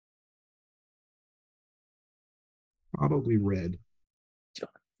 Probably red.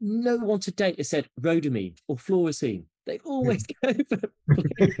 No one to date has said rhodamine or fluorescein. They always go for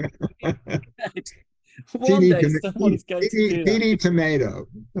red. One day someone is going to do that. Tomato.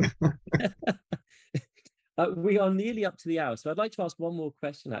 We are nearly up to the hour, so I'd like to ask one more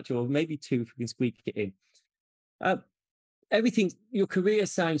question, actually, or maybe two if we can squeak it in. Your career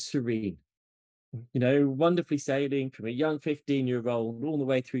sounds serene. Wonderfully sailing from a young 15-year-old all the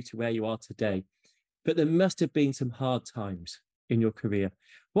way through to where you are today. But there must have been some hard times in your career.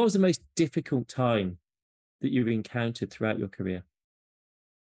 What was the most difficult time that you've encountered throughout your career?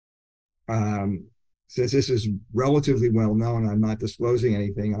 Since this is relatively well known, I'm not disclosing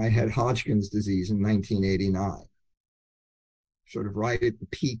anything. I had Hodgkin's disease in 1989, sort of right at the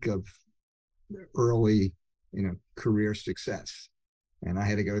peak of early, career success. And I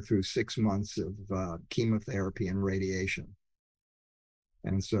had to go through 6 months of chemotherapy and radiation.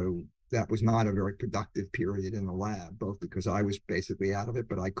 And so that was not a very productive period in the lab, both because I was basically out of it,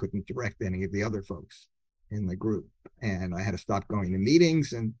 but I couldn't direct any of the other folks in the group. And I had to stop going to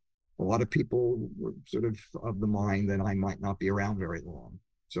meetings, and a lot of people were sort of the mind that I might not be around very long.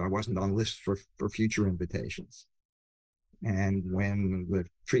 So I wasn't on lists for future invitations. And when the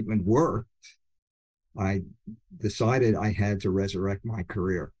treatment worked, I decided I had to resurrect my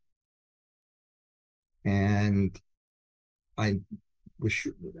career. And I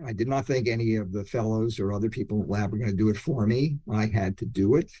did not think any of the fellows or other people in the lab were going to do it for me. I had to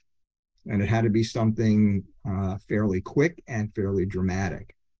do it. And it had to be something fairly quick and fairly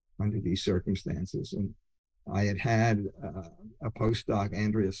dramatic under these circumstances. And I had a postdoc,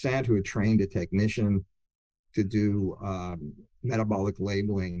 Andrea Sant, who had trained a technician to do metabolic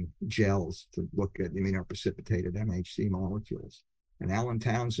labeling gels to look at immunoprecipitated MHC molecules. And Alan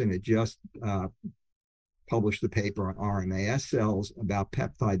Townsend had just published the paper on RMAS cells about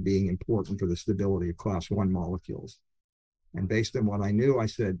peptide being important for the stability of class 1 molecules. And based on what I knew, I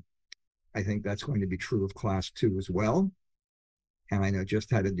said, I think that's going to be true of class 2 as well. And I know just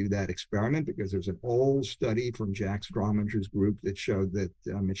how to do that experiment because there's an old study from Jack Strominger's group that showed that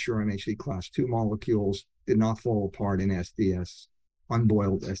mature MHC class 2 molecules did not fall apart in SDS,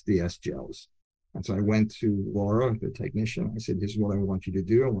 unboiled SDS gels. And so I went to Laura, the technician. I said, this is what I want you to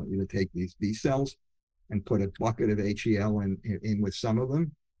do. I want you to take these B cells and put a bucket of HEL in with some of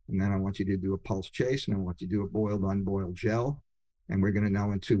them. And then I want you to do a pulse chase, and I want you to do a boiled, unboiled gel. And we're going to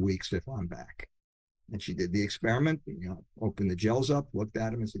know in 2 weeks if I'm back. And she did the experiment, opened the gels up, looked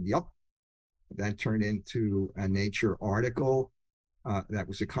at them and said, yep. That turned into a Nature article that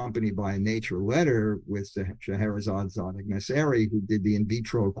was accompanied by a Nature letter with Scheherazade Zadig-Nasseri, who did the in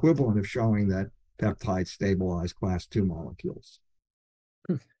vitro equivalent of showing that peptides stabilize class 2 molecules.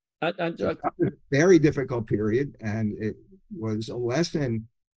 Very difficult period. And it was a lesson,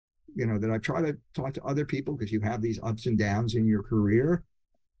 that I try to talk to other people because you have these ups and downs in your career.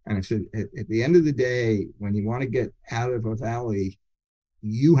 And I said, at the end of the day, when you want to get out of a valley,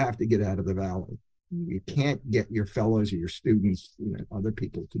 you have to get out of the valley. You can't get your fellows or your students, other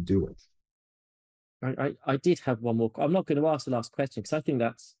people to do it. I did have one more. I'm not going to ask the last question because I think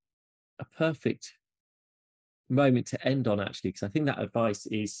that's a perfect moment to end on, actually, because I think that advice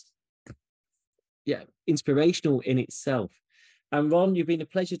is, inspirational in itself. And Ron, you've been a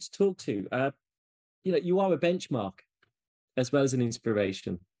pleasure to talk to. You are a benchmark as well as an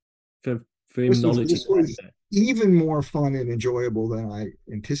inspiration for immunology. This was even more fun and enjoyable than I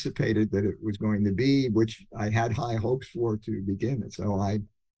anticipated that it was going to be, which I had high hopes for to begin it. So I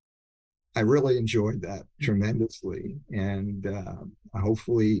really enjoyed that tremendously, and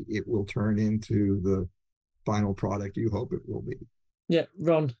hopefully it will turn into the final product you hope it will be. Yeah,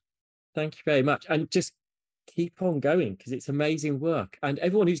 Ron, thank you very much, and just keep on going because it's amazing work. And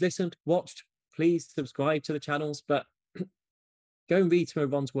everyone who's listened, watched, please subscribe to the channels, but go and read some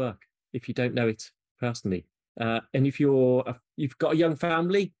of Ron's work if you don't know it personally. And if you've got a young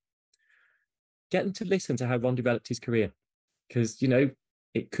family, get them to listen to how Ron developed his career, because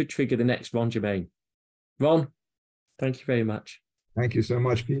it could trigger the next Ron Germain. Ron, thank you very much. Thank you so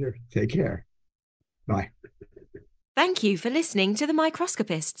much, Peter. Take care. Bye. Thank you for listening to The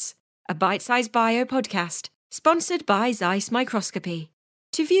Microscopists, a bite-sized bio podcast sponsored by Zeiss Microscopy.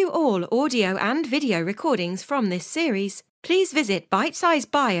 To view all audio and video recordings from this series, please visit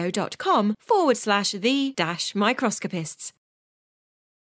bitesizebio.com/the-microscopists.